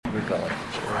going.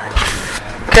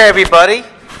 Okay, everybody.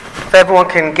 If everyone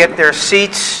can get their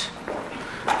seats,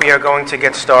 we are going to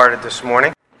get started this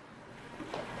morning.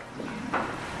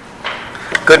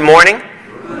 Good morning.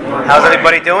 How's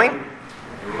everybody doing?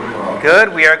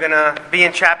 Good. We are going to be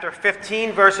in chapter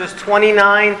 15, verses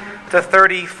 29 to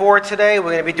 34 today.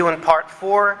 We're going to be doing part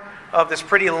 4 of this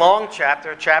pretty long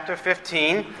chapter, chapter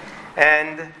 15.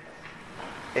 And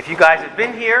if you guys have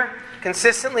been here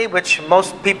consistently, which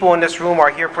most people in this room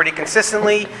are here pretty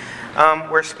consistently,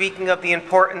 we're speaking of the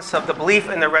importance of the belief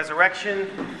in the resurrection.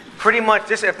 Pretty much,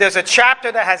 if there's a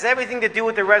chapter that has everything to do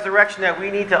with the resurrection that we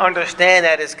need to understand,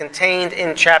 that is contained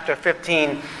in chapter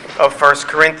 15 of 1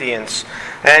 Corinthians.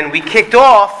 And we kicked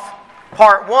off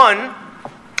part 1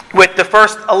 with the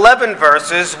first 11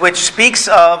 verses, which speaks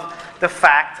of the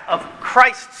fact of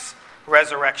Christ's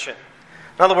resurrection.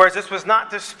 In other words, this was not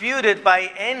disputed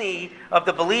by any of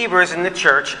the believers in the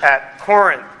church at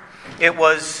Corinth. It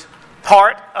was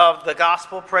part of the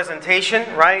gospel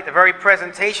presentation, right? The very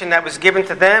presentation that was given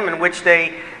to them, in which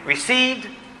they received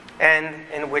and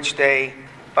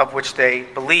of which they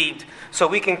believed. So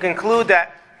we can conclude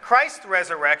that Christ's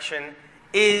resurrection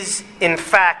is in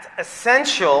fact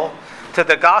essential to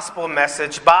the gospel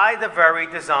message by the very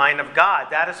design of God.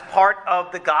 That is part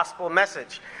of the gospel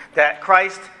message, that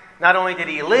Christ, not only did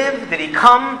he live, did he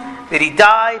come, did he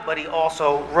die, but he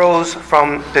also rose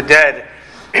from the dead.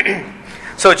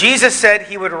 So Jesus said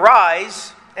he would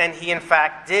rise, and he in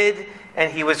fact did,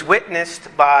 and he was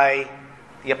witnessed by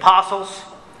the apostles,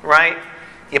 right?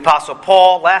 The apostle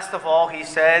Paul, last of all, he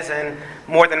says, and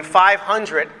more than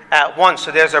 500 at once.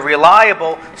 So there's a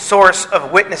reliable source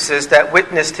of witnesses that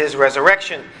witnessed his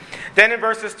resurrection. Then in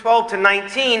verses 12 to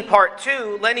 19, part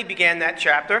 2, Lenny began that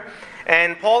chapter,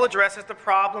 and Paul addresses the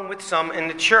problem with some in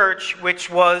the church, which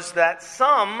was that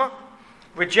some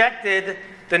rejected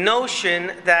the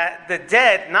notion that the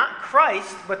dead, not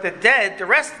Christ, but the dead, the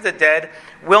rest of the dead,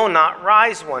 will not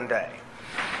rise one day.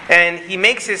 And he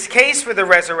makes his case for the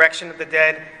resurrection of the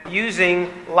dead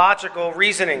using logical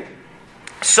reasoning.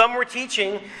 Some were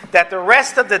teaching that the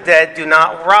rest of the dead do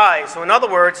not rise. So in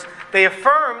other words, they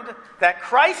affirmed that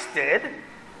Christ did,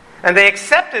 and they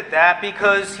accepted that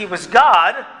because he was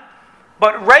God,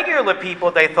 but regular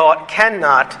people, they thought,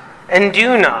 cannot and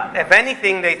do not. If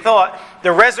anything, they thought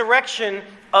the resurrection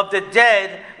of the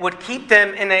dead would keep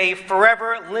them in a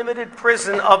forever limited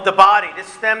prison of the body. This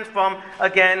stemmed from,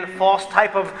 again, false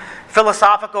type of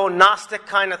philosophical Gnostic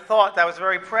kind of thought that was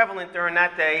very prevalent during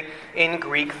that day in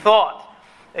Greek thought.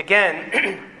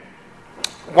 Again,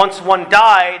 once one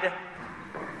died,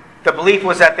 the belief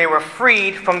was that they were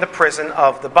freed from the prison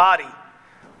of the body.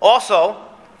 Also,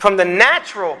 from the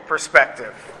natural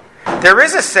perspective, there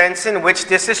is a sense in which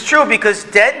this is true, because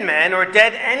dead men or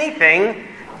dead anything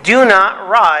do not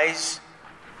rise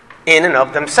in and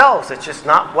of themselves. It's just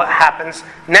not what happens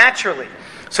naturally.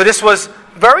 So this was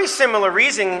very similar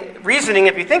reasoning,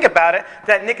 if you think about it,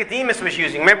 that Nicodemus was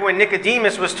using. Remember when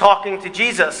Nicodemus was talking to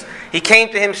Jesus? He came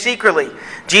to him secretly.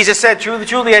 Jesus said, "Truly,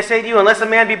 truly, I say to you, unless a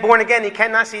man be born again, he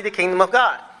cannot see the kingdom of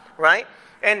God." Right?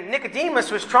 And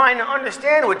Nicodemus was trying to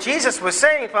understand what Jesus was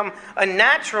saying from a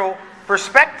natural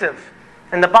perspective.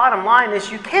 And the bottom line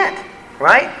is you can't.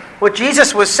 Right? What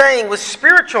Jesus was saying was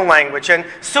spiritual language and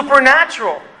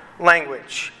supernatural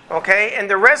language. Okay? And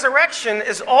the resurrection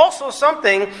is also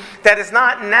something that is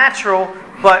not natural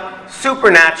but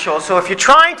supernatural. So if you're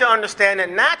trying to understand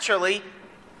it naturally,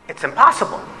 it's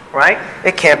impossible. Right?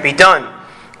 It can't be done.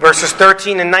 Verses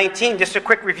 13 and 19, just a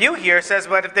quick review here, says,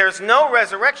 "But if there's no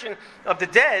resurrection of the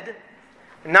dead,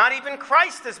 not even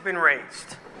Christ has been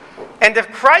raised. And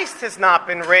if Christ has not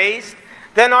been raised,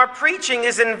 then our preaching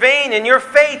is in vain, and your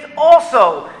faith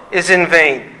also is in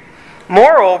vain.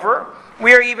 Moreover,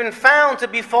 we are even found to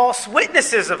be false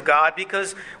witnesses of God,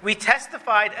 because we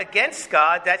testified against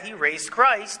God that he raised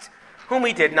Christ, whom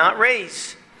he did not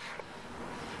raise.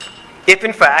 If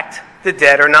in fact the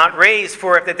dead are not raised,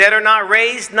 for if the dead are not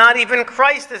raised, not even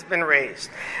Christ has been raised.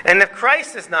 And if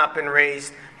Christ has not been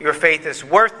raised, your faith is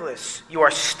worthless. You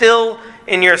are still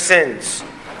in your sins.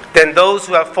 Then those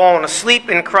who have fallen asleep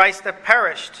in Christ have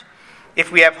perished.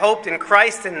 If we have hoped in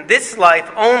Christ in this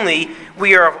life only,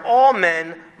 we are of all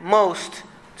men most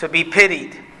to be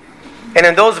pitied." And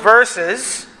in those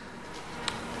verses,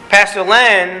 Pastor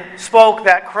Len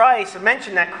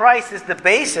mentioned that Christ is the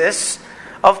basis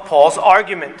of Paul's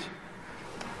argument.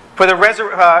 For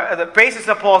the basis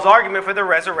of Paul's argument for the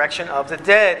resurrection of the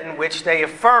dead, in which they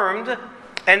affirmed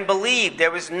and believed. There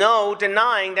was no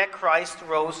denying that Christ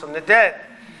rose from the dead.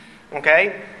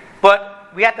 Okay? But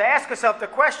we have to ask ourselves the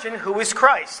question, who is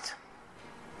Christ?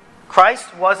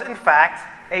 Christ was, in fact,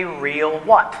 a real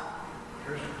what?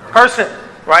 Person.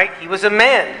 right? He was a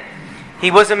man.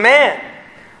 He was a man.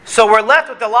 So we're left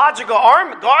with the logical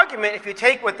argument, if you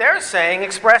take what they're saying,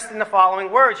 expressed in the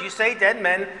following words. You say dead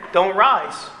men don't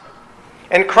rise.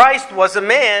 And Christ was a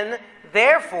man,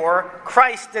 therefore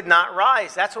Christ did not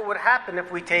rise. That's what would happen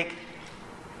if we take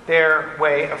their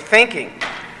way of thinking.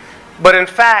 But in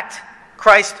fact,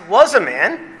 Christ was a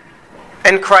man,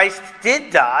 and Christ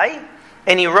did die,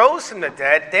 and he rose from the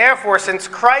dead. Therefore, since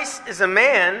Christ is a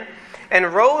man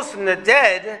and rose from the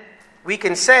dead, we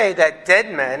can say that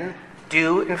dead men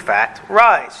do in fact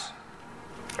rise.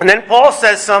 And then Paul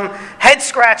says some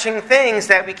head-scratching things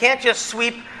that we can't just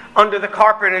sweep under the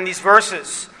carpet in these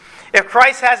verses. If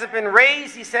Christ hasn't been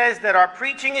raised, he says that our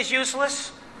preaching is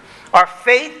useless, our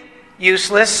faith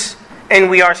useless, and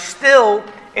we are still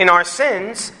in our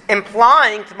sins,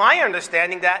 implying, to my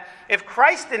understanding, that if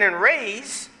Christ didn't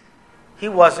raise, he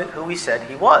wasn't who he said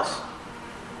he was.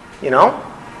 You know?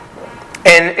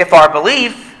 And if our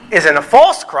belief is in a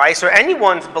false Christ, or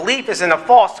anyone's belief is in a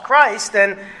false Christ,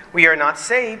 then we are not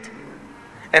saved.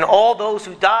 And all those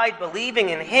who died believing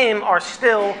in him are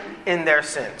still in their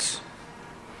sins.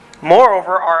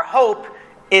 Moreover, our hope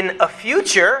in a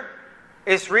future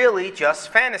is really just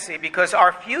fantasy, because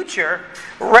our future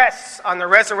rests on the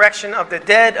resurrection of the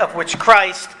dead, of which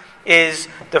Christ is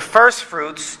the first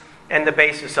fruits and the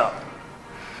basis of.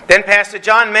 Then Pastor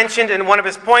John mentioned in one of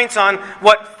his points on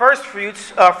what first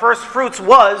fruits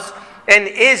was and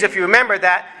is, if you remember,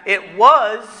 that it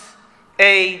was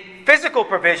a physical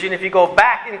provision if you go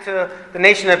back into the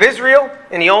nation of Israel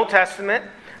in the Old Testament,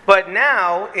 but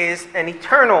now is an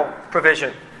eternal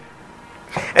provision.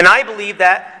 And I believe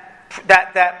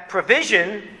that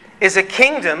provision is a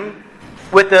kingdom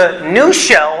with a new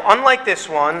shell, unlike this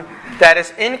one, that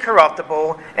is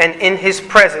incorruptible and in his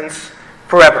presence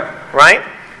forever. Right?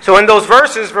 So in those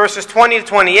verses 20 to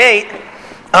 28,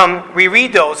 we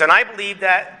read those, and I believe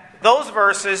that those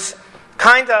verses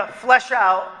kind of flesh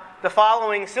out the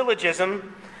following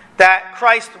syllogism, that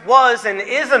Christ was and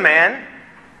is a man,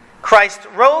 Christ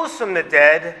rose from the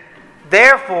dead,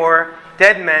 therefore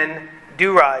dead men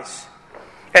do rise.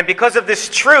 And because of this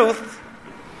truth,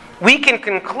 we can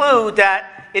conclude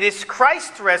that it is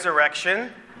Christ's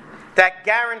resurrection that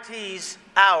guarantees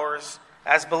ours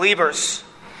as believers.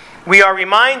 We are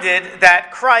reminded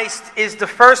that Christ is the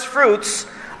first fruits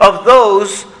of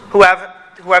those who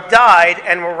have died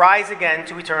and will rise again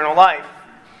to eternal life.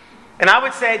 And I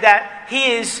would say that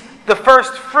he is the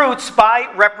first fruits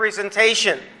by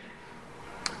representation,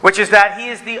 which is that he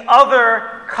is the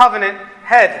other covenant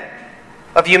head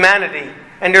of humanity.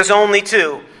 And there's only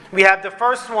two. We have the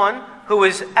first one, who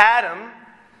is Adam,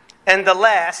 and the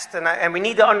last, and we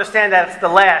need to understand that it's the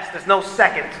last. There's no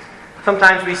second.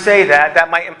 Sometimes we say that.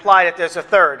 That might imply that there's a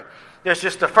third. There's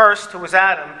just the first, who was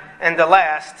Adam, and the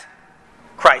last,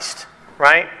 Christ.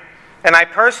 Right? And I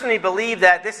personally believe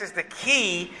that this is the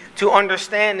key to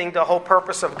understanding the whole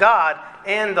purpose of God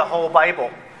and the whole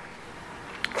Bible.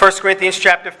 1 Corinthians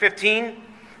chapter 15,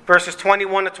 verses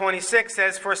 21 to 26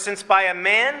 says, "For since by a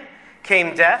man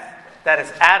came death," that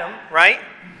is Adam, right?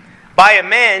 "By a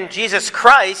man, Jesus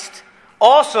Christ,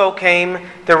 also came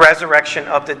the resurrection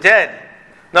of the dead."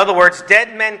 In other words,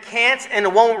 dead men can't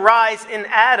and won't rise in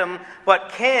Adam,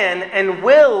 but can and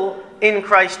will in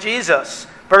Christ Jesus.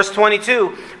 Verse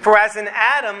 22, "For as in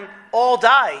Adam all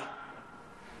die,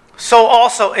 so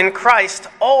also in Christ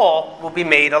all will be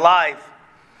made alive.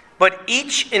 But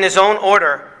each in his own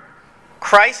order.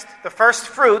 Christ, the first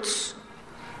fruits.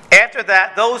 After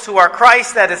that, those who are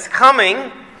Christ that is coming."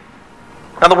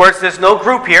 In other words, there's no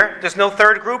group here. There's no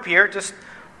third group here.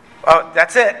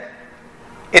 That's it.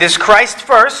 It is Christ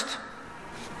first,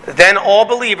 then all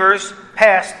believers,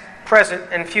 past, present,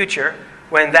 and future,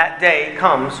 when that day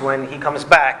comes, when he comes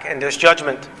back and there's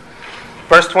judgment.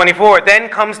 Verse 24, "Then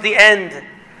comes the end,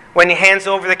 when he hands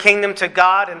over the kingdom to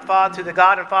God and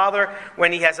Father,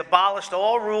 when he has abolished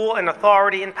all rule and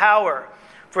authority and power.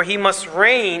 For he must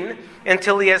reign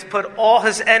until he has put all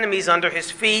his enemies under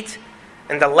his feet,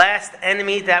 and the last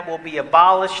enemy that will be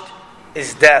abolished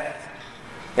is death."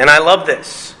 And I love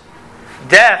this.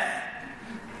 Death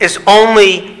is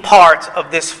only part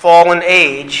of this fallen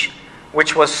age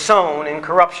which was sown in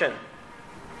corruption.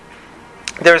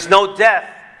 There is no death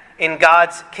in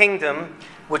God's kingdom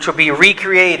which will be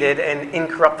recreated and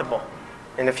incorruptible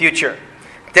in the future.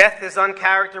 Death is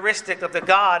uncharacteristic of the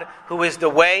God who is the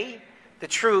way, the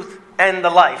truth, and the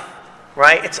life.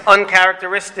 Right? It's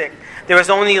uncharacteristic. There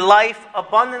is only life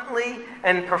abundantly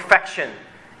and perfection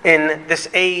in this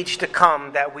age to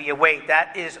come that we await.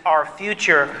 That is our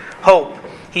future hope.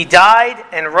 He died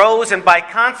and rose, and by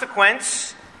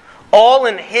consequence, all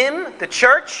in him, the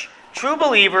church, true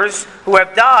believers who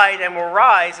have died and will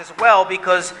rise as well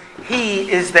because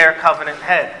he is their covenant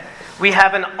head. We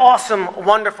have an awesome,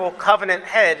 wonderful covenant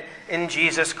head in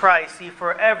Jesus Christ. He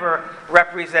forever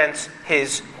represents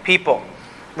his people.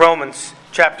 Romans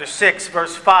chapter 6,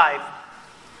 verse 5.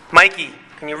 Mikey,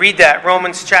 can you read that?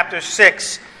 Romans chapter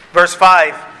 6, verse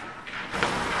 5.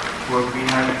 For if we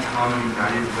have become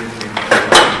united with him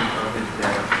in the likeness of his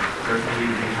death,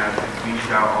 certainly we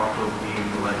shall also be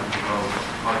in the likeness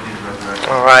of his resurrection.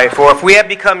 All right. For if we have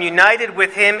become united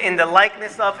with him in the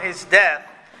likeness of his death,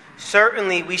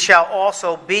 certainly we shall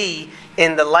also be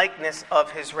in the likeness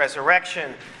of his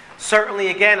resurrection. Certainly,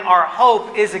 again, our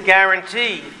hope is a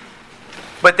guarantee.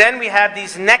 But then we have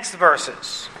these next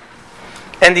verses.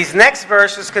 And these next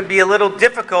verses can be a little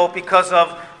difficult because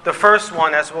of the first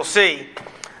one, as we'll see.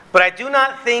 But I do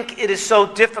not think it is so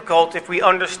difficult if we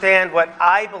understand what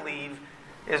I believe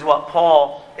is what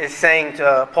Paul is saying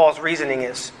to Paul's reasoning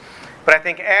is. But I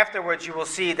think afterwards you will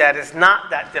see that it's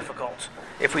not that difficult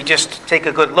if we just take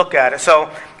a good look at it. So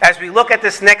as we look at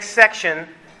this next section,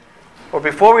 or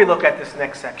before we look at this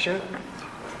next section,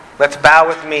 let's bow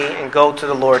with me and go to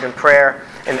the Lord in prayer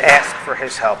and ask for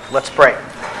his help. Let's pray.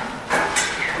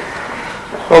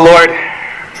 Oh Lord,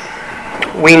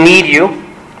 we need you,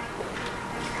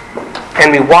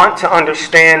 and we want to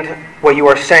understand what you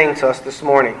are saying to us this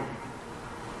morning.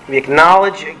 We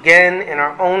acknowledge again in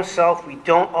our own self we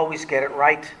don't always get it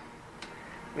right.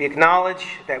 We acknowledge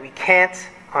that we can't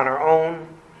on our own.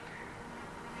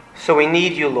 So we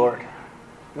need you, Lord.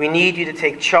 We need you to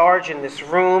take charge in this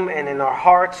room and in our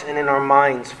hearts and in our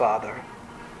minds, Father.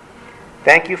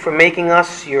 Thank you for making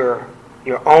us your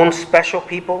own special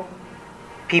people,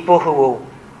 people who will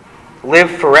live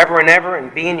forever and ever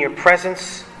and be in your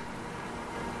presence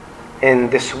in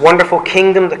this wonderful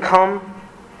kingdom to come.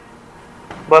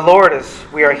 But Lord, as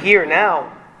we are here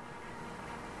now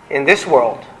in this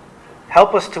world,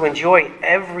 help us to enjoy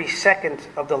every second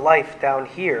of the life down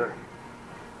here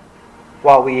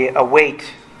while we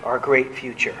await our great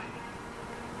future.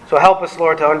 So help us,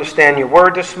 Lord, to understand your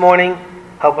word this morning.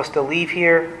 Help us to leave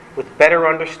here with better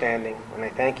understanding. And I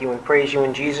thank you and praise you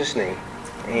in Jesus' name.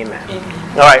 Amen.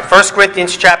 All right, 1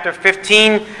 Corinthians chapter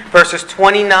 15, verses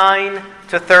 29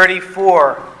 to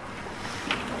 34.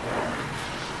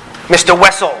 Mr.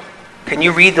 Wessel, can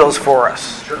you read those for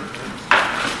us? Sure.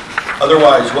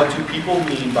 Otherwise, what do people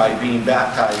mean by being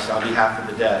baptized on behalf of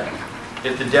the dead?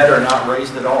 If the dead are not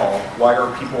raised at all, why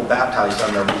are people baptized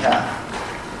on their behalf?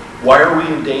 Why are we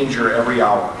in danger every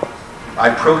hour? I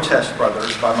protest,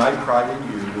 brothers, by my pride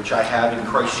in you, which I have in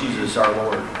Christ Jesus our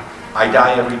Lord. I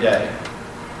die every day.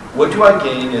 What do I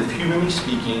gain if, humanly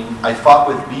speaking, I fought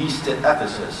with beasts at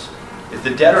Ephesus? If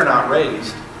the dead are not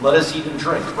raised, let us eat and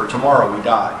drink, for tomorrow we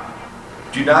die.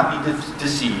 Do not be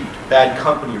deceived. Bad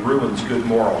company ruins good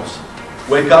morals.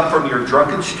 Wake up from your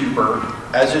drunken stupor,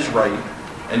 as is right,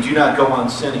 and do not go on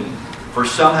sinning, for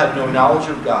some have no knowledge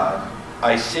of God.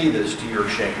 I say this to your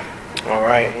shame. All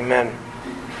right, amen.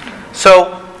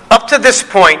 So, up to this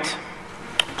point,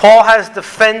 Paul has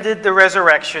defended the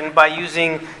resurrection by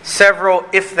using several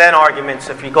if-then arguments,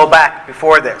 if you go back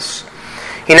before this.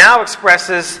 He now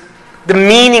expresses the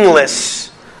meaninglessness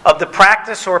of the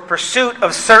practice or pursuit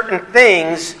of certain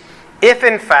things if,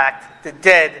 in fact, the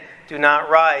dead do not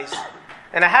rise.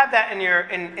 And I have that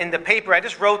in the paper. I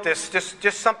just wrote this,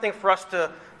 just something for us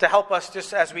to help us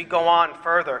just as we go on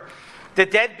further. The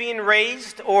dead being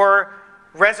raised or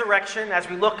resurrection, as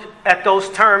we look at those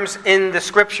terms in the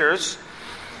scriptures,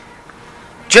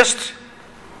 just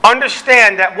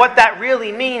understand that what that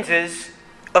really means is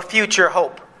a future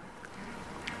hope.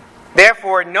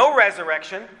 Therefore, no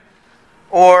resurrection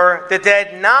or the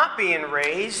dead not being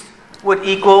raised would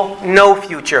equal no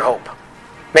future hope.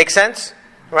 Make sense?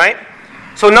 Right?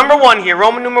 So number one here,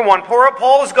 Roman number 1,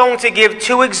 Paul is going to give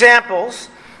 2 examples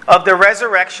of the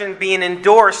resurrection being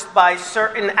endorsed by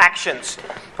certain actions.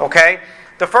 Okay?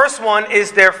 The first one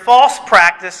is their false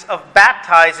practice of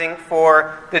baptizing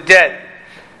for the dead.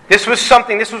 This was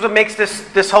what makes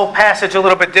this whole passage a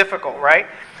little bit difficult, right?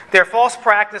 Their false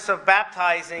practice of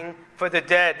baptizing for the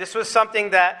dead. This was something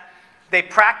that they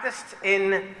practiced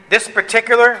in this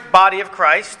particular body of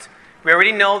Christ. We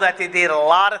already know that they did a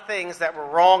lot of things that were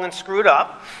wrong and screwed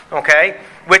up, okay,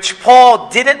 which Paul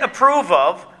didn't approve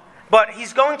of, but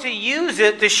he's going to use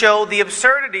it to show the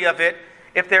absurdity of it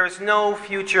if there is no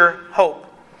future hope.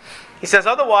 He says,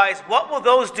 otherwise, what will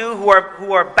those do who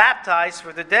are baptized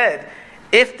for the dead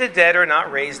if the dead are not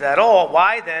raised at all?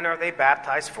 Why then are they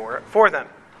baptized for them?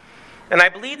 And I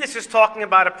believe this is talking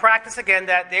about a practice, again,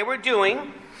 that they were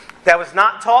doing that was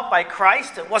not taught by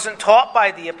Christ. It wasn't taught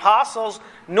by the apostles,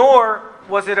 nor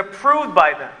was it approved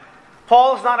by them.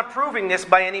 Paul is not approving this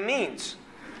by any means.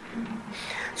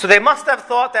 So they must have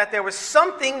thought that there was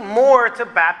something more to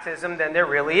baptism than there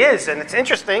really is. And it's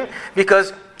interesting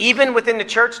because even within the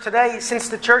church today, since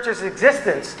the church's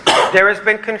existence, there has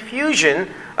been confusion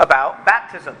about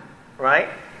baptism, right?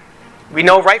 We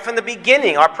know right from the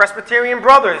beginning, our Presbyterian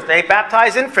brothers, they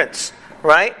baptize infants,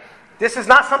 right? This is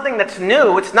not something that's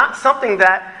new. It's not something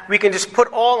that we can just put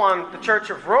all on the Church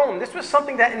of Rome. This was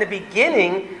something that in the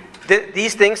beginning,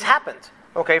 these things happened,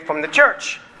 okay, from the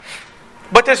church.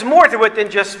 But there's more to it than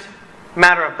just a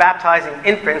matter of baptizing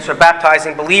infants or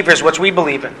baptizing believers, which we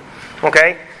believe in.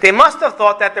 Okay? They must have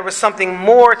thought that there was something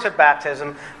more to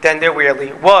baptism than there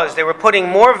really was. They were putting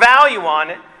more value on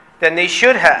it than they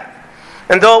should have.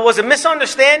 And though it was a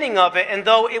misunderstanding of it, and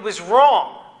though it was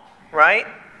wrong, right?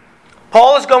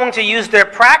 Paul is going to use their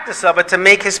practice of it to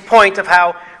make his point of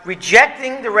how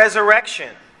rejecting the resurrection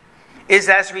is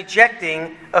as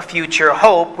rejecting a future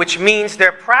hope, which means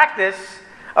their practice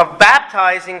of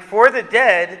baptizing for the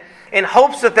dead in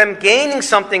hopes of them gaining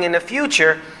something in the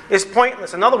future is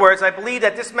pointless. In other words, I believe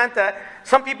that this meant that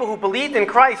some people who believed in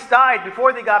Christ died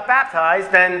before they got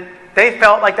baptized, and they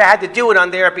felt like they had to do it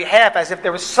on their behalf as if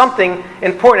there was something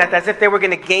important, as if they were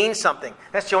going to gain something.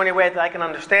 That's the only way that I can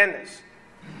understand this.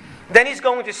 Then he's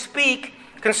going to speak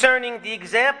concerning the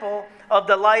example of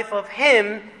the life of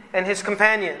him and his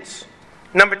companions.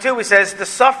 Number 2, he says, the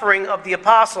suffering of the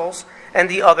apostles and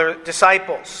the other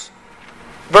disciples.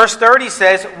 Verse 30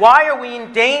 says, why are we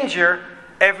in danger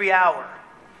every hour?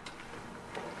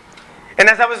 And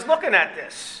as I was looking at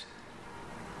this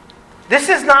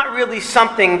is not really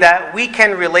something that we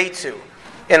can relate to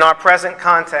in our present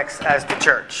context as the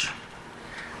church.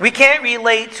 We can't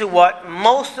relate to what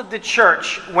most of the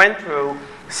church went through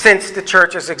since the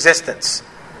church's existence.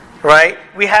 Right?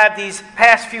 We have these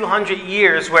past few hundred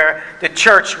years where the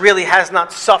church really has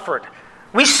not suffered.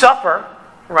 We suffer,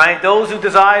 right? Those who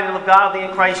desire to live godly in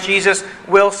Christ Jesus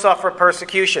will suffer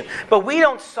persecution. But we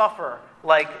don't suffer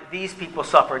like these people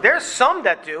suffer. There's some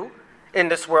that do in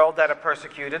this world that are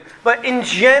persecuted. But in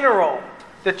general,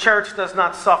 the church does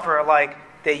not suffer like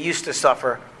they used to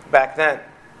suffer back then.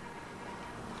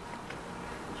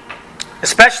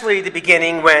 Especially the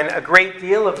beginning when a great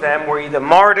deal of them were either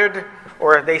martyred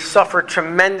or they suffered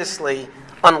tremendously,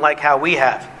 unlike how we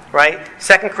have, right?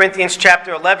 2 Corinthians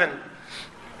chapter 11,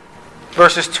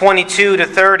 verses 22 to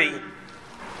 30.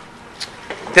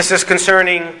 This is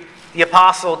concerning the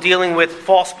apostle dealing with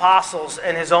false apostles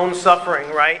and his own suffering,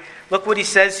 right? Look what he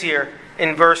says here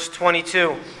in verse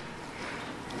 22. He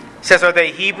says, are they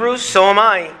Hebrews? So am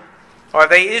I. Are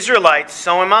they Israelites?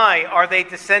 So am I. Are they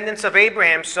descendants of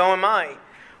Abraham? So am I.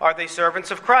 Are they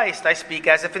servants of Christ? I speak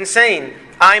as if insane.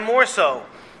 I more so.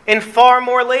 In far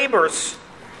more labors,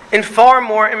 in far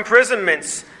more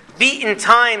imprisonments, beaten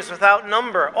times without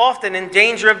number, often in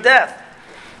danger of death.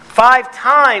 5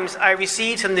 times I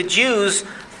received from the Jews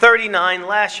 39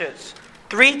 lashes.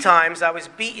 3 times I was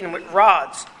beaten with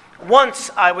rods. Once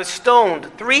I was stoned.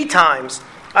 3 times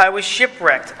I was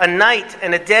shipwrecked. A night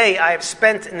and a day I have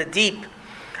spent in the deep.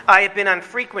 I have been on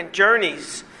frequent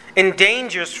journeys, in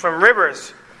dangers from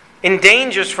rivers, in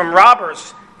dangers from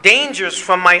robbers, dangers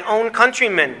from my own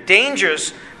countrymen,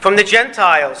 dangers from the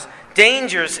Gentiles,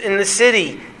 dangers in the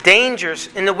city, dangers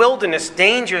in the wilderness,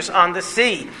 dangers on the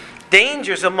sea,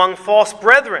 dangers among false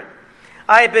brethren.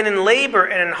 I have been in labor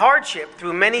and in hardship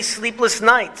through many sleepless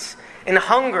nights, in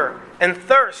hunger and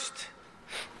thirst,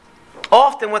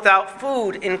 often without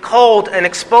food, in cold and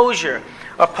exposure.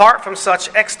 Apart from such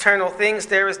external things,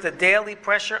 there is the daily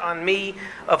pressure on me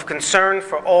of concern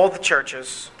for all the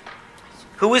churches.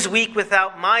 Who is weak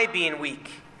without my being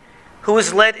weak? Who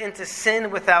is led into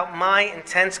sin without my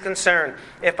intense concern?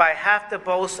 If I have to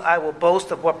boast, I will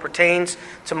boast of what pertains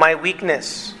to my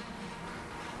weakness.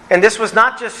 And this was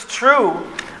not just true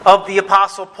of the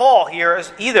Apostle Paul here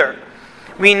either.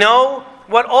 We know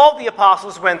what all the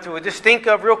apostles went through. Just think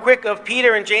of real quick of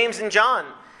Peter and James and John.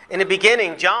 In the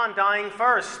beginning, John dying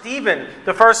first, Stephen,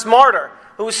 the first martyr,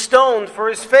 who was stoned for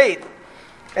his faith,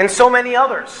 and so many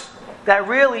others that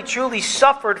really, truly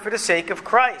suffered for the sake of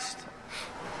Christ.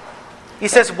 He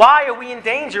says, why are we in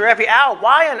danger every hour?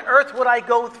 Why on earth would I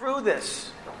go through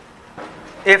this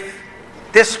if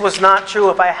this was not true,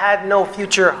 if I had no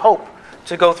future hope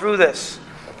to go through this?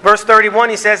 Verse 31,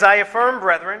 he says, I affirm,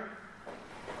 brethren,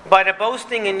 by the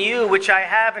boasting in you which I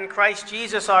have in Christ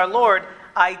Jesus our Lord,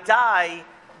 I die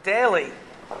daily.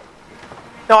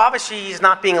 Now, obviously, he's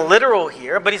not being literal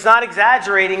here, but he's not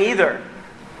exaggerating either.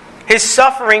 His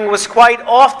suffering was quite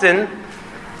often,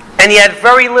 and he had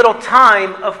very little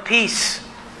time of peace.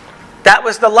 That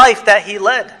was the life that he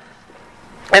led.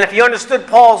 And if you understood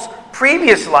Paul's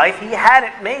previous life, he had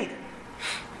it made.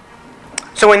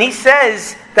 So when he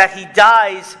says that he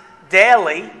dies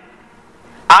daily,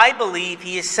 I believe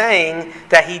he is saying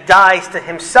that he dies to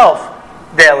himself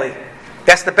daily.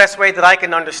 That's the best way that I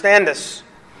can understand this.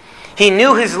 He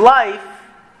knew his life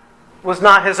was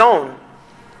not his own,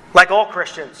 like all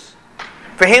Christians.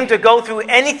 For him to go through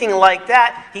anything like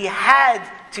that, he had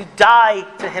to die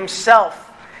to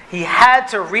himself. He had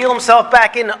to reel himself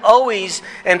back in always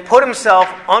and put himself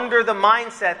under the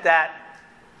mindset that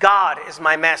God is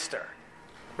my master,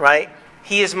 right?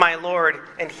 He is my Lord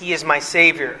and he is my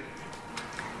Savior.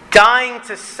 Dying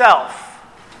to self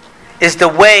is the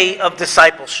way of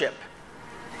discipleship.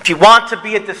 If you want to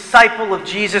be a disciple of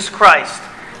Jesus Christ,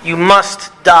 you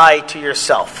must die to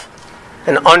yourself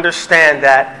and understand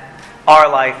that our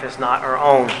life is not our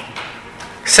own.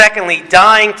 Secondly,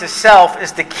 dying to self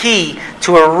is the key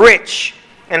to a rich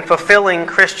and fulfilling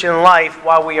Christian life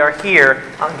while we are here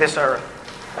on this earth.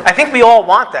 I think we all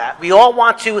want that. We all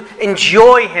want to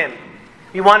enjoy Him.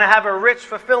 We want to have a rich,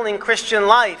 fulfilling Christian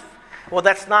life. Well,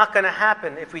 that's not going to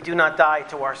happen if we do not die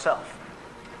to ourselves.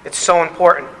 It's so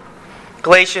important.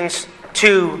 Galatians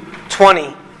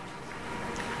 2:20.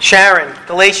 Sharon,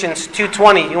 Galatians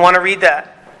 2:20. You want to read that?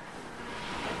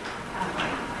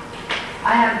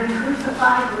 I have been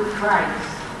crucified with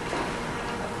Christ,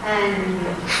 and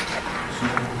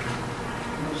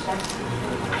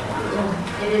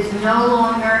it is no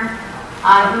longer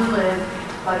I who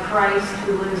live, but Christ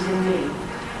who lives in me.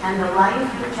 And the life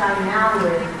which I now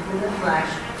live in the flesh,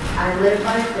 I live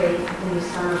by faith in the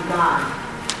Son of God,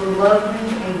 who loved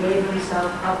me and gave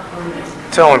himself up for me.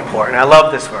 So important. I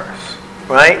love this verse,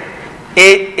 right?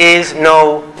 It is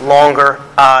no longer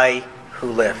I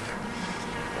who live.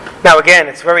 Now again,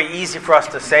 it's very easy for us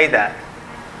to say that,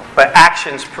 but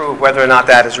actions prove whether or not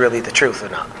that is really the truth or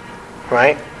not,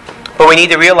 right? But we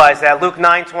need to realize that Luke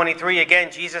 9:23,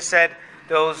 again, Jesus said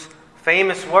those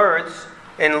famous words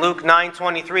in Luke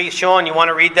 9:23. Sean, you want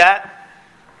to read that?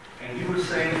 And he was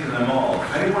saying to them all,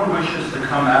 if anyone wishes to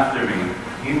come after me,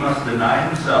 he must deny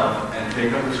himself and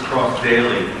take up his cross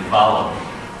daily and follow me.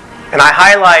 And I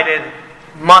highlighted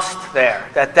must there.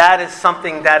 That is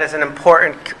something that is an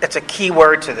important, it's a key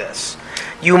word to this.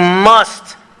 You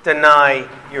must deny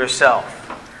yourself.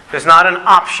 There's not an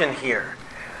option here.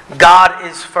 God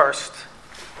is first,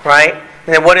 right?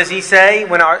 And then what does he say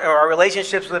when our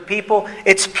relationships with people?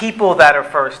 It's people that are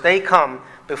first. They come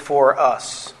before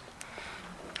us.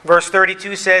 Verse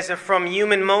 32 says, if from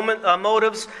human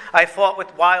motives I fought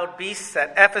with wild beasts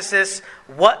at Ephesus,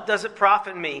 what does it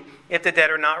profit me if the dead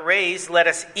are not raised? Let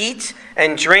us eat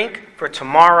and drink, for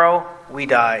tomorrow we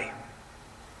die.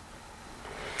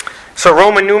 So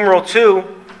Roman numeral 2,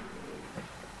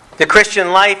 the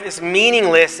Christian life is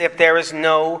meaningless if there is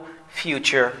no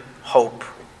future hope.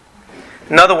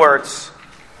 In other words,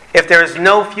 if there is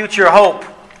no future hope,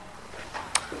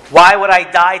 why would I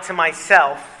die to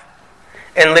myself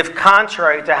and live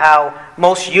contrary to how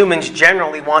most humans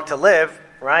generally want to live,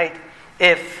 right?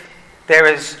 If there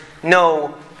is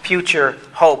no future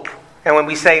hope. And when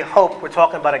we say hope, we're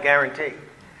talking about a guarantee.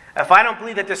 If I don't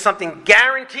believe that there's something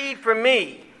guaranteed for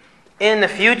me in the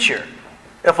future,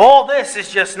 if all this is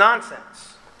just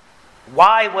nonsense,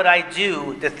 why would I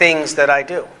do the things that I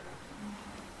do?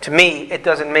 To me, it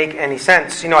doesn't make any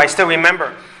sense. I still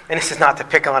remember, and this is not to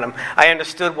pick on him, I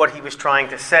understood what he was trying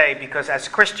to say, because as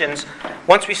Christians,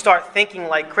 once we start thinking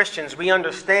like Christians, we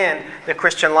understand the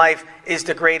Christian life is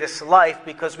the greatest life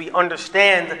because we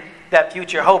understand that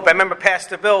future hope. I remember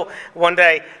Pastor Bill one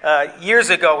day, years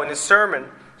ago in his sermon,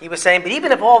 he was saying, but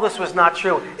even if all this was not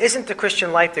true, isn't the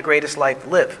Christian life the greatest life to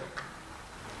live?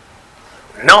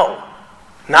 No,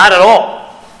 not at all.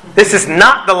 This is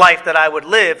not the life that I would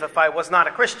live if I was not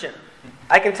a Christian.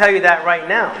 I can tell you that right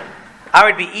now. I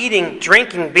would be eating,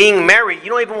 drinking, being merry. You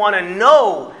don't even want to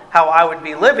know how I would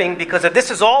be living, because if this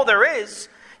is all there is,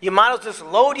 you might as well just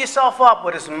load yourself up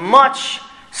with as much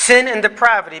sin and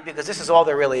depravity, because this is all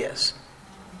there really is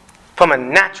from a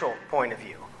natural point of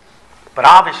view. But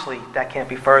obviously, that can't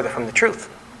be further from the truth.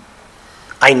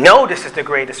 I know this is the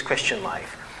greatest Christian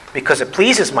life because it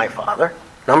pleases my Father,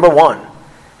 number one,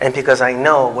 and because I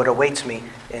know what awaits me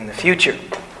in the future.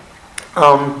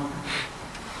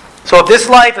 So if this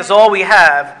life is all we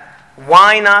have,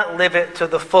 why not live it to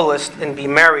the fullest and be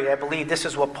merry? I believe this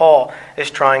is what Paul is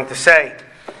trying to say.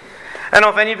 I don't know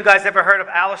if any of you guys ever heard of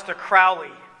Aleister Crowley.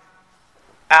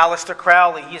 Aleister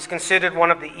Crowley, he is considered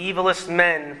one of the evilest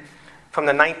men from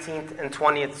the 19th and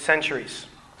 20th centuries.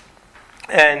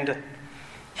 And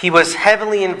he was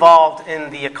heavily involved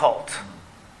in the occult.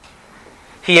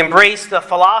 He embraced a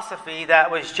philosophy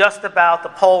that was just about the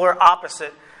polar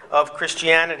opposite of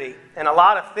Christianity. And a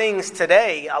lot of things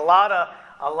today, a lot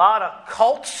of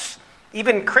cults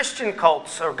even Christian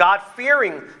cults or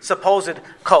God-fearing supposed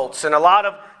cults, and a lot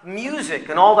of music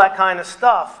and all that kind of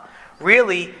stuff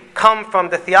really come from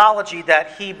the theology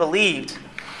that he believed.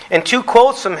 And 2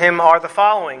 quotes from him are the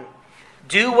following: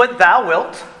 "Do what thou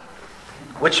wilt,"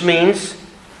 which means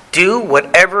do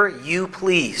whatever you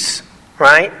please,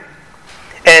 right?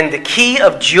 And the key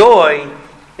of joy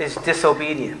is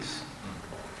disobedience.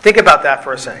 Think about that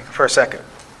for a second.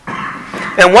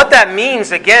 And what that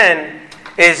means, again,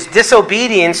 is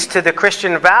disobedience to the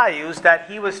Christian values that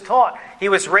he was taught. He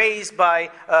was raised by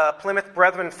a Plymouth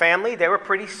Brethren family. They were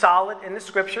pretty solid in the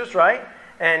Scriptures, right?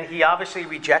 And he obviously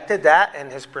rejected that in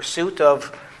his pursuit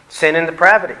of sin and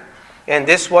depravity. And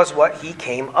this was what he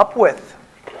came up with.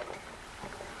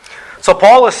 So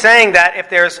Paul is saying that if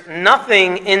there's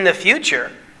nothing in the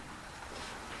future,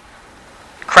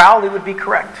 Crowley would be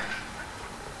correct.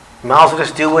 You might as well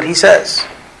just do what he says.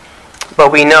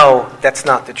 But we know that's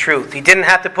not the truth. He didn't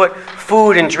have to put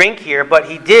food and drink here, but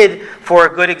he did for a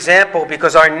good example,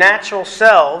 because our natural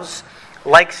selves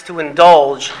likes to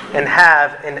indulge and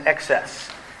have in excess.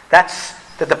 That's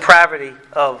the depravity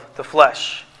of the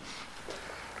flesh.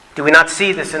 Do we not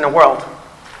see this in the world?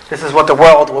 This is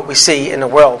what we see in the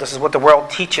world. This is what the world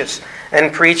teaches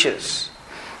and preaches.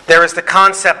 There is the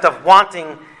concept of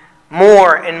wanting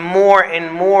more and more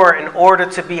and more in order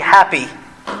to be happy.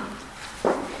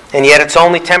 And yet it's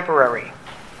only temporary.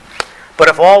 But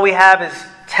if all we have is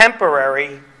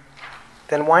temporary,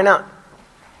 then why not?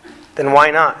 Then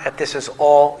why not, if this is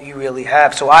all you really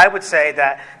have? So I would say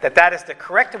that is the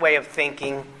correct way of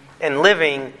thinking and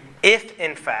living, if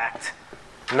in fact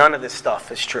none of this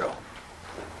stuff is true.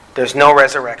 There's no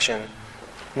resurrection.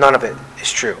 None of it is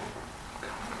true.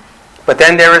 But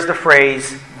then there is the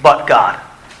phrase, but God,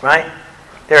 right?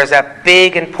 There is that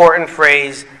big important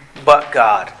phrase, but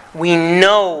God. We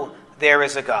know there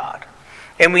is a God.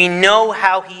 And we know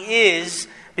how He is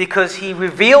because He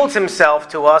revealed Himself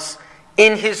to us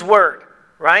in His Word,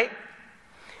 right?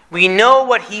 We know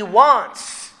what He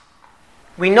wants.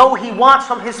 We know He wants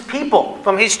from His people,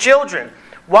 from His children.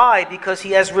 Why? Because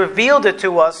He has revealed it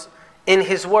to us in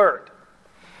His Word.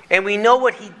 And we know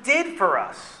what He did for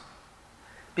us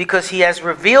because He has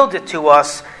revealed it to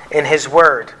us in His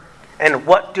Word. And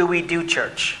what do we do,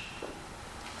 church?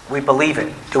 We believe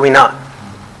it, do we not?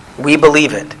 We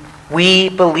believe it. We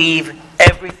believe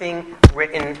everything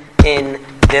written in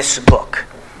this book.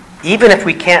 Even if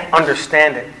we can't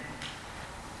understand it.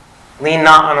 Lean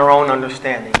not on our own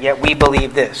understanding, yet we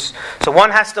believe this. So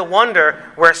one has to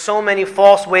wonder where so many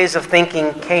false ways of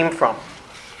thinking came from.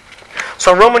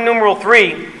 So Roman numeral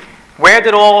 3, where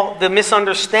did all the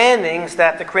misunderstandings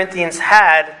that the Corinthians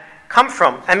had come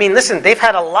from? I mean, listen, they've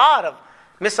had a lot of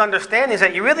misunderstandings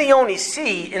that you really only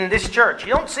see in this church.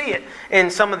 You don't see it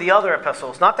in some of the other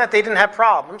epistles. Not that they didn't have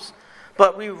problems,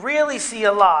 but we really see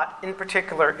a lot, in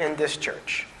particular, in this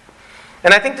church.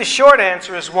 And I think the short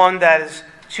answer is one that is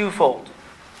twofold.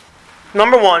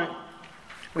 Number one,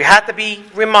 we have to be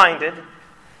reminded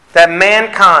that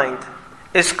mankind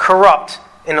is corrupt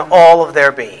in all of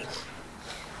their being.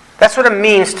 That's what it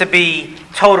means to be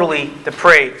totally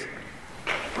depraved.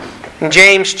 In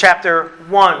James chapter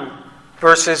 1,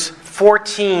 verses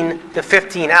 14 to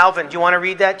 15. Alvin, do you want to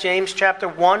read that? James chapter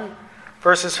 1,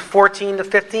 verses 14 to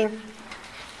 15.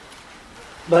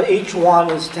 But each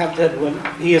one is tempted when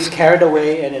he is carried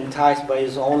away and enticed by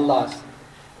his own lust.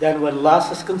 Then when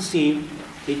lust is conceived,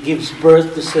 it gives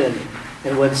birth to sin.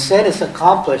 And when sin is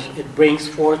accomplished, it brings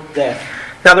forth death.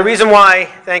 Now the reason why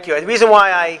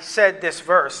I said this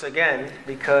verse, again,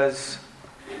 because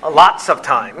lots of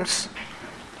times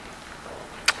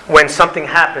when something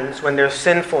happens, when there's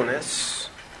sinfulness,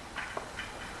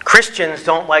 Christians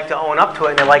don't like to own up to it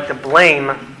and they like to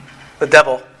blame the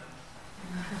devil.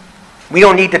 We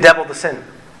don't need the devil to sin.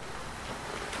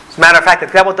 As a matter of fact, the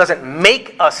devil doesn't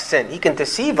make us sin. He can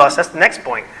deceive us, that's the next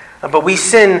point. But we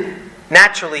sin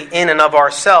naturally in and of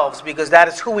ourselves because that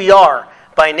is who we are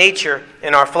by nature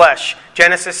in our flesh.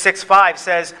 Genesis 6:5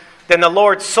 says, Then the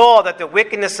Lord saw that the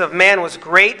wickedness of man was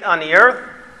great on the earth,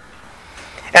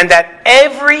 and that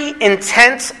every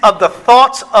intent of the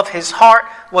thoughts of his heart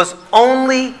was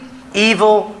only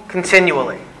evil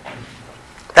continually.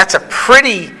 That's a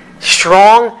pretty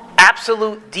strong,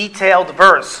 absolute, detailed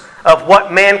verse of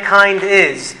what mankind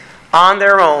is on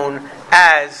their own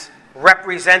as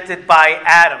represented by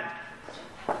Adam,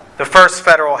 the first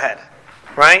federal head,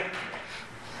 right?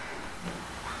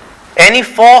 Any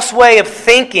false way of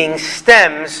thinking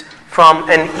stems from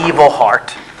an evil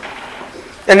heart.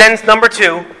 And then number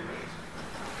 2,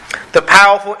 the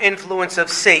powerful influence of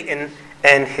Satan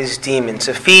and his demons.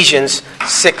 Ephesians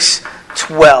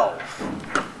 6:12.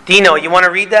 Dino, you want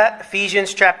to read that?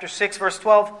 Ephesians chapter 6, verse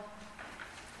 12?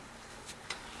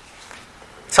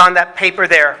 It's on that paper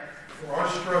there. For our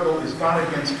struggle is not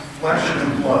against flesh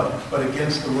and blood, but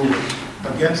against the rulers,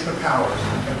 against the powers,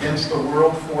 against the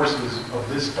world forces of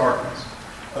this darkness,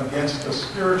 against the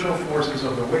spiritual forces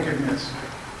of the wickedness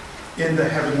in the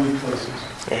heavenly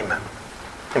places. Amen.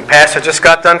 And Pastor just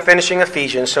got done finishing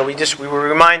Ephesians, so we were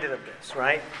reminded of this,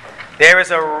 right? There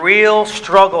is a real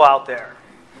struggle out there.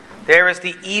 There is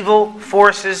the evil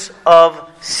forces of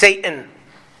Satan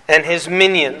and his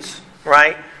minions,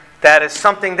 right? That is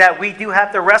something that we do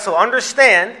have to wrestle.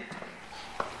 Understand,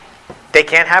 they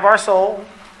can't have our soul.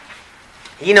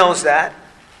 He knows that.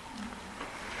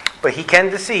 But he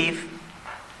can deceive.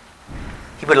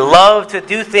 He would love to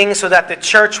do things so that the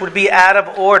church would be out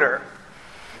of order.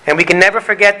 And we can never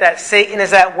forget that Satan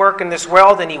is at work in this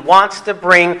world, and he wants to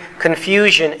bring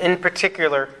confusion, in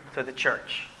particular, to the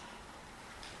church.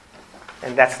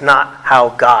 And that's not how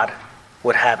God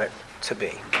would have it to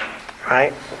be.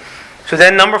 Right? So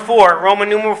then number 4, Roman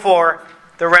numeral 4,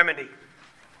 the remedy.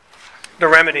 The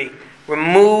remedy.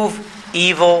 Remove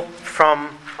evil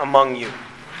from among you.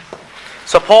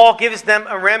 So Paul gives them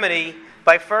a remedy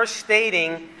by first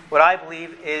stating what I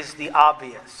believe is the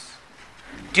obvious.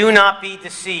 Do not be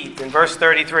deceived, in verse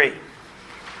 33.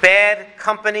 Bad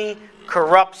company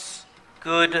corrupts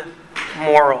good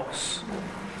morals.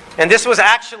 And this was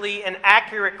actually an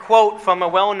accurate quote from a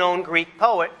well-known Greek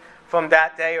poet from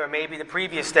that day, or maybe the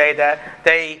previous day, that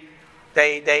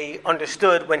they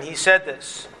understood when he said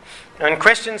this. And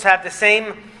Christians have the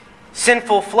same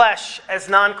sinful flesh as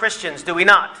non-Christians, do we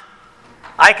not?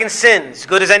 I can sin as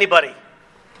good as anybody,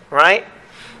 right?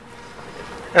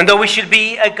 And though we should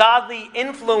be a godly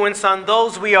influence on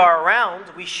those we are around,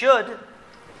 we shouldn't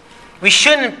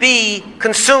be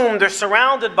consumed or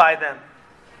surrounded by them.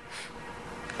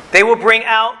 They will bring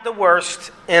out the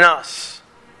worst in us.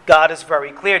 God is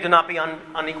very clear. Do not be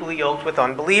unequally yoked with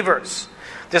unbelievers.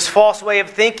 This false way of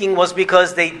thinking was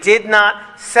because they did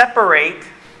not separate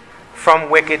from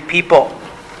wicked people.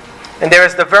 And there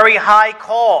is the very high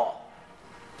call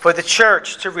for the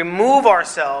church to remove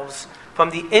ourselves from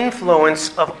the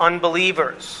influence of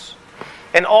unbelievers.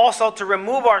 And also to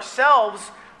remove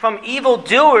ourselves from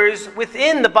evildoers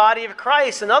within the body of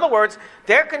Christ. In other words,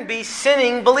 there can be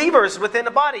sinning believers within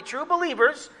the body, true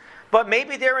believers, but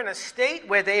maybe they're in a state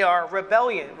where they are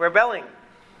rebelling,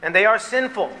 and they are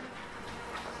sinful.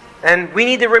 And we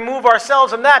need to remove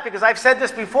ourselves from that, because I've said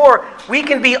this before, we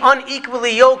can be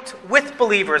unequally yoked with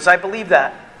believers. I believe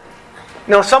that.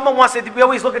 You know, someone wants to, we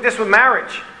always look at this with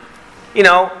marriage. You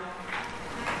know,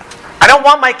 I don't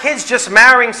want my kids just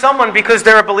marrying someone because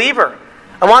they're a believer.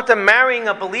 I want them marrying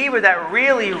a believer that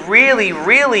really, really,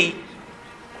 really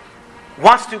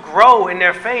wants to grow in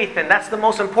their faith, and that's the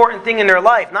most important thing in their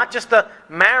life. Not just to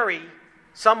marry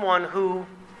someone who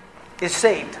is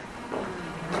saved.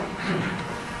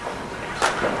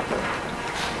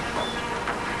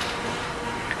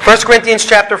 First Corinthians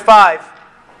chapter 5,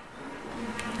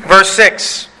 verse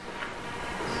 6,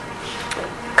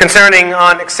 concerning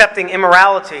on accepting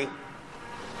immorality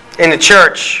in the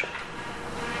church.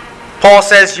 Paul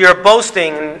says, your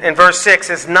boasting, in verse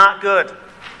 6, is not good.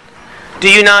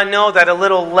 Do you not know that a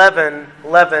little leaven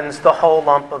leavens the whole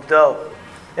lump of dough?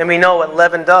 And we know what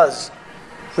leaven does.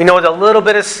 We know that a little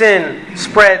bit of sin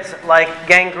spreads like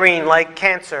gangrene, like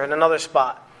cancer in another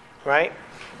spot. Right?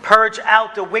 Purge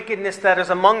out the wickedness that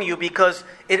is among you, because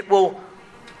it will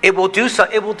do so.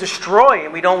 It will destroy,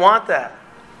 and we don't want that.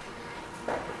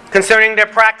 Concerning their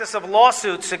practice of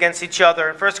lawsuits against each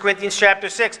other. In 1 Corinthians chapter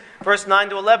 6, verse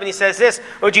 9 to 11, he says this,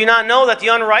 or do you not know that the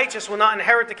unrighteous will not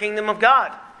inherit the kingdom of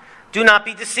God? Do not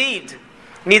be deceived.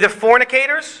 Neither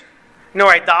fornicators,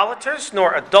 nor idolaters,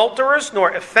 nor adulterers,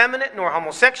 nor effeminate, nor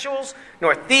homosexuals,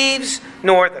 nor thieves,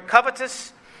 nor the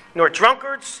covetous, nor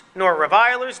drunkards, nor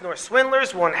revilers, nor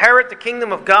swindlers will inherit the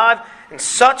kingdom of God. And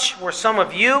such were some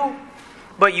of you,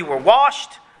 but you were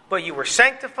washed, but you were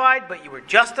sanctified, but you were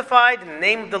justified in the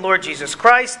name of the Lord Jesus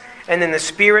Christ and in the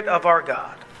Spirit of our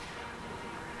God.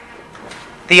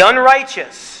 The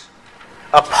unrighteous,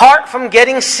 apart from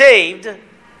getting saved,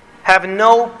 have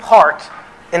no part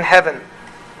in heaven.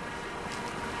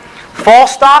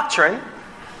 False doctrine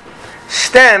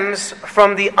stems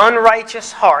from the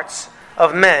unrighteous hearts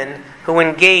of men who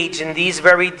engage in these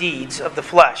very deeds of the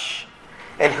flesh,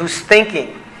 and whose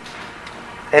thinking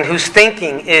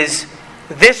is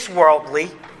this worldly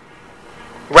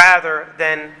rather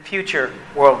than future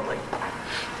worldly.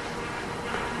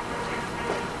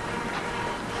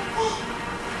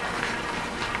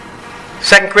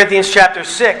 Second Corinthians chapter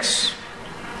 6,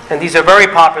 and these are very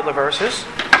popular verses,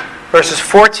 verses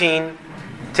 14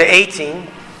 to 18.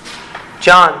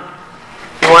 John,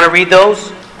 you want to read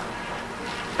those?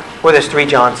 Well, there's 3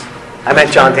 Johns. I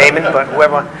meant John Damon, but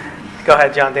whoever. Go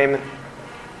ahead, John Damon.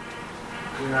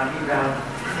 Do not be bound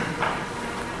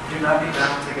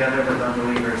together with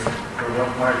unbelievers, for what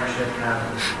partnership have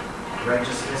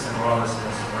righteousness and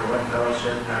lawlessness, or what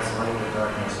fellowship has light with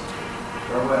darkness,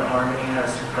 or what harmony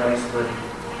has Christ with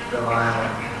Belial,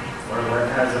 or what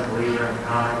has a believer in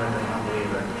common with an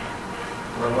unbeliever,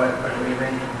 or what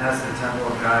agreement has the temple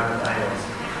of God with idols.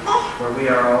 For we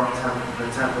are all the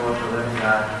temple of the living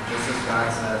God, just as God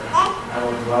said, I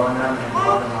will dwell in them and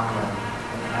dwell among them,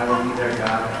 and I will be their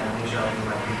God, and they shall be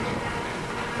my people.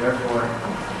 Therefore,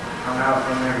 come out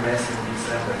from their midst and be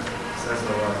separate, says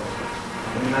the Lord.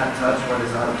 Do not touch what is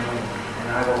unclean, and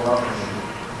I will welcome you.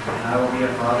 And I will be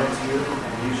a father to you,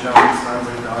 and you shall be sons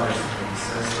and daughters to me,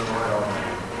 says the Lord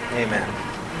Almighty. Amen.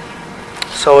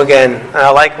 So again, I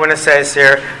like when it says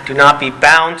here, do not be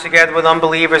bound together with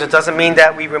unbelievers. It doesn't mean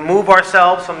that we remove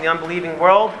ourselves from the unbelieving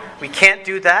world. We can't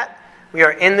do that. We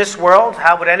are in this world.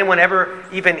 How would anyone ever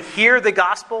even hear the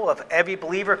gospel of every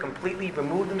believer completely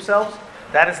remove themselves?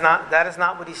 That is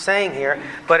not what he's saying here.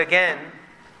 But again,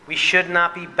 we should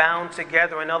not be bound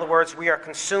together. In other words, we are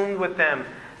consumed with them.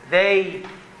 They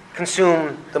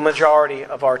consume the majority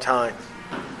of our time.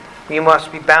 We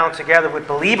must be bound together with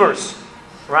believers,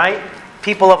 right?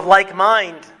 People of like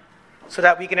mind, so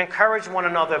that we can encourage one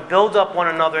another, build up one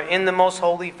another in the most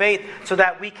holy faith, so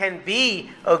that we can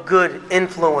be a good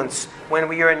influence when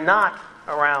we are not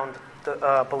around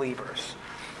the believers.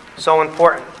 So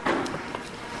important.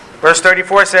 Verse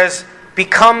 34 says,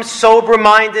 become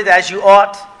sober-minded as you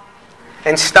ought,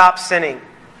 and stop sinning.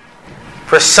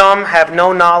 For some have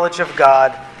no knowledge of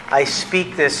God. I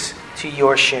speak this to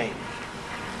your shame.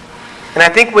 And I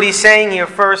think what he's saying here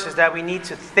first is that we need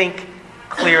to think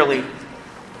clearly.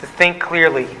 To think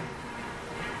clearly.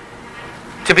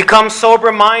 To become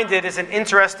sober-minded is an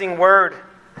interesting word,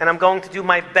 and I'm going to do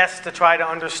my best to try to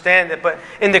understand it. But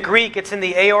in the Greek, it's in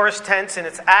the aorist tense, and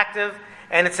it's active,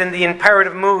 and it's in the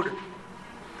imperative mood.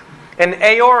 And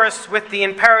aorist with the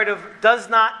imperative does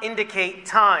not indicate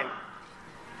time,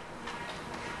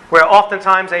 where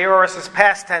oftentimes aorist is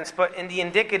past tense, but in the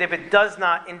indicative it does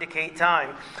not indicate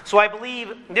time. So I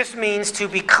believe this means to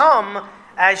become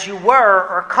as you were,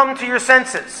 or come to your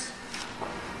senses.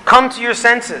 Come to your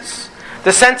senses.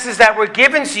 The senses that were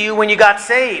given to you when you got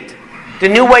saved. The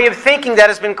new way of thinking that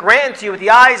has been granted to you with the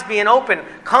eyes being open.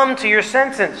 Come to your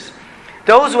senses.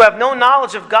 Those who have no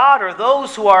knowledge of God are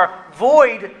those who are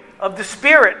void of the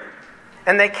Spirit,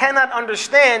 and they cannot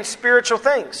understand spiritual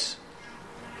things.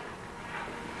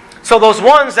 So those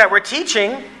ones that were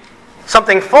teaching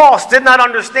something false did not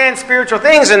understand spiritual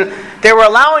things, and they were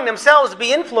allowing themselves to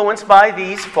be influenced by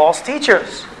these false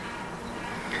teachers.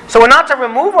 So we're not to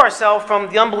remove ourselves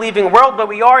from the unbelieving world, but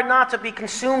we are not to be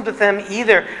consumed with them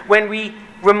either. When we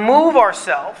remove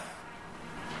ourselves,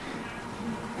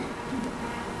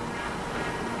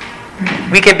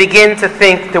 we can begin to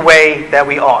think the way that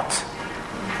we ought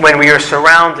when we are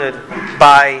surrounded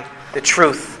by the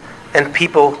truth and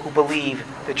people who believe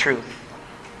the truth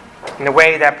in the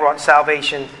way that brought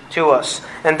salvation to us.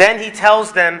 And then he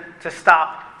tells them to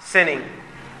stop sinning.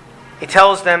 He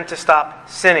tells them to stop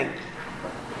sinning.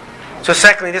 So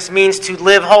secondly, this means to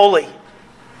live holy.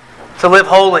 To live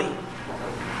holy.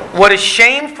 What is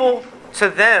shameful to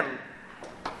them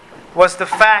was the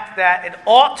fact that it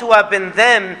ought to have been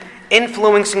them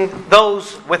influencing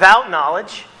those without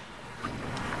knowledge,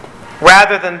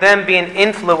 rather than them being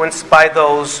influenced by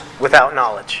those without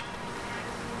knowledge.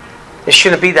 It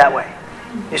shouldn't be that way.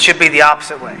 It should be the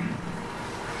opposite way.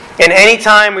 And any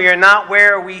time we are not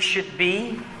where we should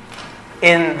be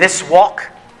in this walk,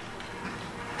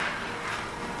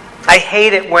 I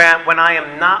hate it when I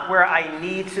am not where I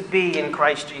need to be in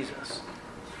Christ Jesus.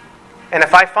 And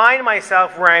if I find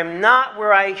myself where I am not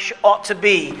where I ought to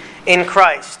be in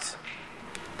Christ,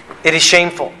 it is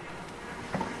shameful.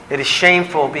 It is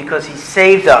shameful because He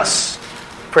saved us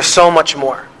for so much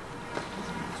more.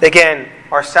 Again,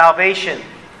 our salvation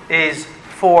is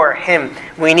for Him.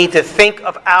 We need to think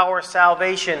of our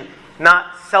salvation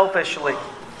not selfishly,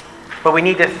 but we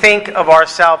need to think of our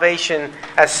salvation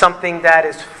as something that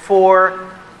is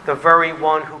for the very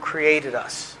one who created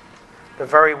us, the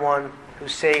very one who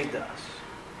saved us.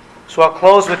 So I'll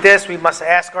close with this. We must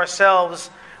ask ourselves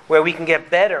where we can get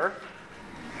better.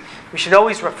 We should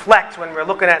always reflect when we're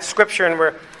looking at Scripture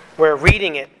and we're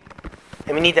reading it.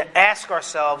 And we need to ask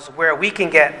ourselves where we can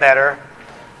get better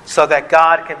so that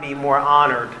God can be more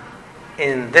honored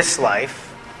in this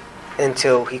life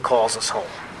until He calls us home.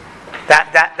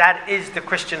 That is the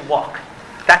Christian walk.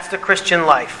 That's the Christian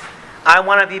life. I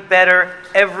want to be better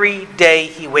every day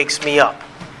He wakes me up.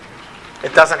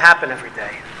 It doesn't happen every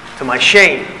day, to my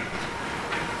shame.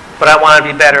 But I want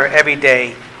to be better every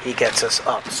day He gets us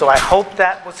up. So I hope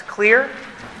that was clear.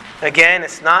 Again,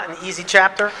 it's not an easy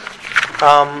chapter.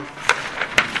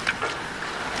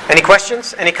 Any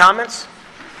questions? Any comments?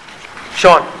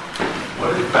 Sean?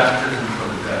 What is baptism for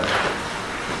the dead?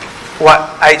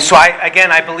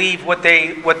 I believe what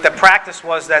the practice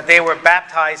was that they were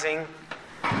baptizing.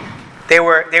 They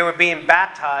were being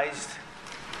baptized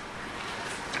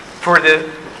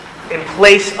in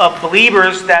place of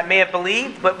believers that may have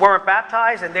believed but weren't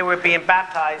baptized, and they were being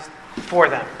baptized for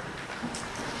them.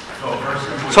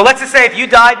 So let's just say if you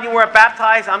died and you weren't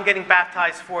baptized, I'm getting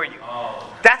baptized for you.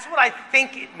 That's what I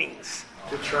think it means.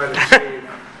 To try to save.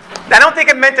 I don't think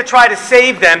it meant to try to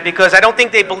save them, because I don't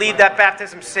think they believed that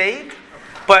baptism saved.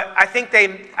 But I think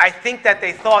that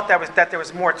they thought that there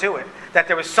was more to it, that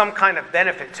there was some kind of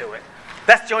benefit to it.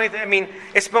 That's the only thing. I mean,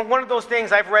 it's been one of those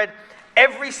things. I've read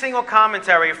every single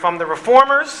commentary from the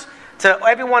Reformers to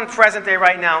everyone present day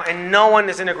right now, and no one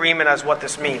is in agreement as what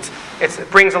this means. It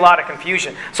brings a lot of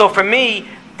confusion. So for me,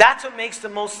 that's what makes the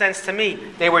most sense to me.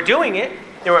 They were doing it.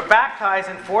 They were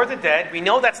baptizing for the dead. We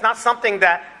know that's not something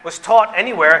that was taught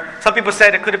anywhere. Some people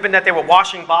said it could have been that they were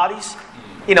washing bodies.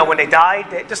 When they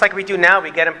died, just like we do now,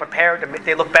 we get them prepared.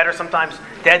 They look better sometimes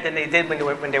dead than they did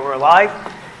when they were alive,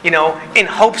 in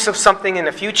hopes of something in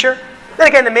the future. Then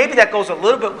again, maybe that goes a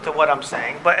little bit to what I'm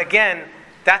saying. But again,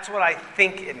 that's what I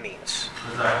think it means.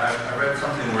 Because I read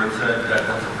something where it said that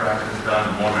that's a practice done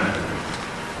in Mormonism.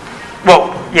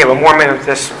 Well, yeah,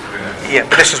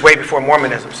 but this is way before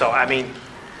Mormonism. So I mean,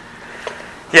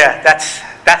 yeah, that's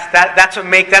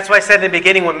why I said in the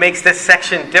beginning what makes this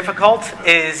section difficult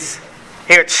is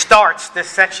here it starts this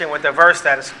section with a verse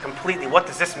that is completely, what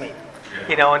does this mean?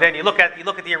 And then you look at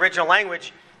the original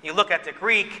language, you look at the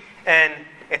Greek, and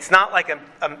it's not like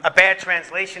a bad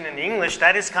translation in the English.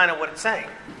 That is kind of what it's saying.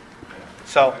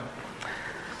 So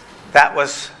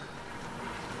that's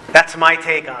my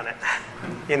take on it.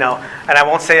 And I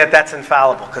won't say that that's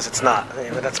infallible, because it's not.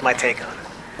 But that's my take on it.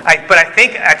 But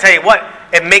I tell you what,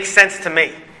 it makes sense to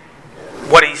me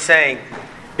what he's saying,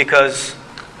 because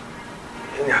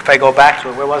if I go back to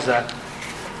it, where was that?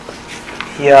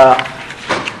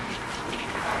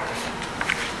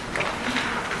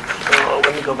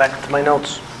 Let me go back to my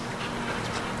notes.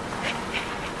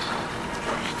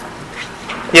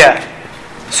 Yeah.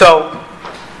 So.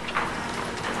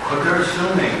 But they're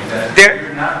assuming that if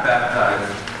you're not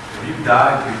baptized, if you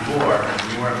died before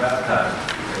and you weren't baptized,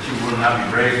 that you will not be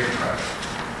raised in Christ.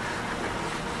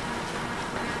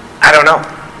 I don't know.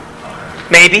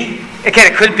 Maybe.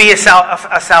 Again, it could be a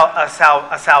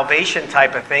salvation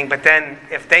type of thing, but then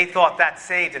if they thought that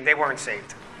saved, and they weren't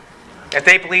saved. If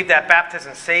they believed that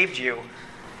baptism saved you,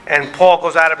 and Paul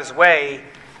goes out of his way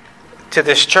to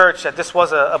this church, that this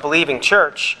was a believing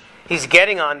church, he's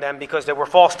getting on them because there were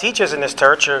false teachers in this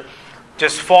church, or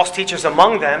just false teachers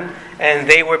among them, and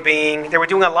they were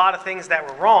doing a lot of things that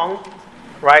were wrong,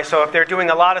 right? So if they're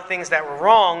doing a lot of things that were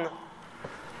wrong,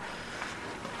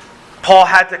 Paul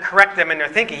had to correct them in their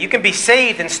thinking. You can be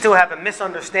saved and still have a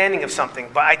misunderstanding of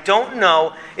something, but I don't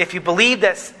know if you believe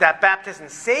that baptism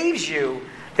saves you,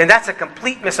 then that's a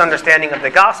complete misunderstanding of the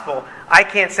gospel. I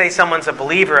can't say someone's a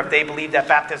believer if they believe that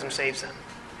baptism saves them.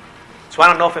 So I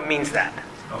don't know if it means that.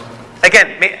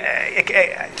 Again,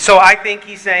 so I think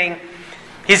he's saying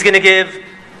he's going to give,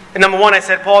 number one, I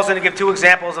said Paul's going to give two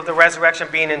examples of the resurrection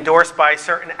being endorsed by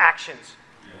certain actions.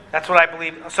 That's what I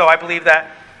believe. So I believe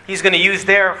that he's going to use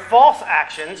their false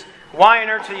actions. Why on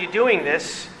earth are you doing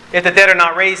this if the dead are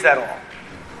not raised at all?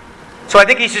 So I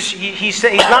think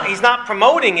he's not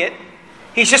promoting it.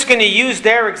 He's just going to use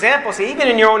their example. So even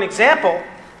in your own example,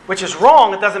 which is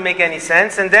wrong, it doesn't make any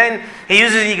sense. And then he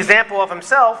uses the example of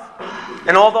himself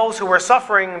and all those who were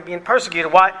suffering and being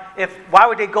persecuted. Why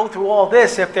would they go through all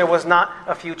this if there was not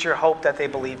a future hope that they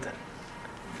believed in?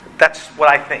 That's what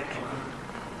I think.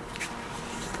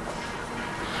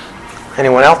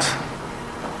 Anyone else?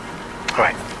 All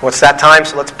right. Well, it's that time,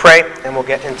 so let's pray, and we'll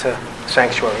get into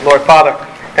sanctuary. Lord Father,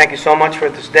 thank you so much for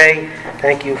this day.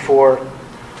 Thank you for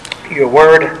your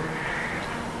word.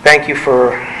 Thank you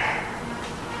for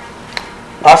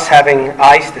us having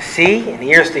eyes to see and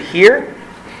ears to hear,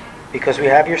 because we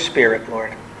have your Spirit,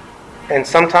 Lord. And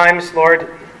sometimes, Lord,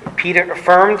 Peter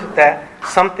affirmed that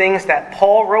some things that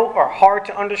Paul wrote are hard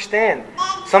to understand.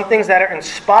 Some things that are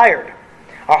inspired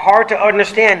are hard to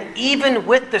understand, even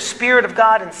with the Spirit of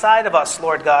God inside of us,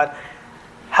 Lord God.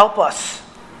 Help us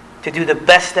to do the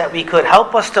best that we could.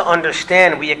 Help us to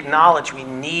understand. We acknowledge we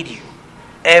need you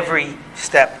every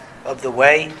step of the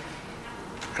way.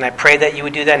 And I pray that you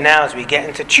would do that now as we get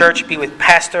into church. Be with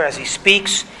Pastor as he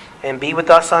speaks, and be with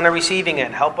us on the receiving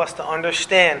end. Help us to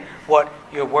understand what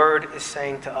your word is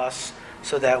saying to us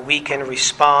so that we can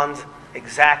respond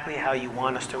exactly how you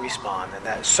want us to respond. And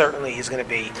that certainly is going to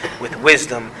be with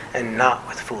wisdom and not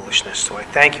with foolishness. So I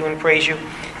thank you and praise you.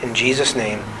 In Jesus'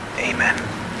 name, amen.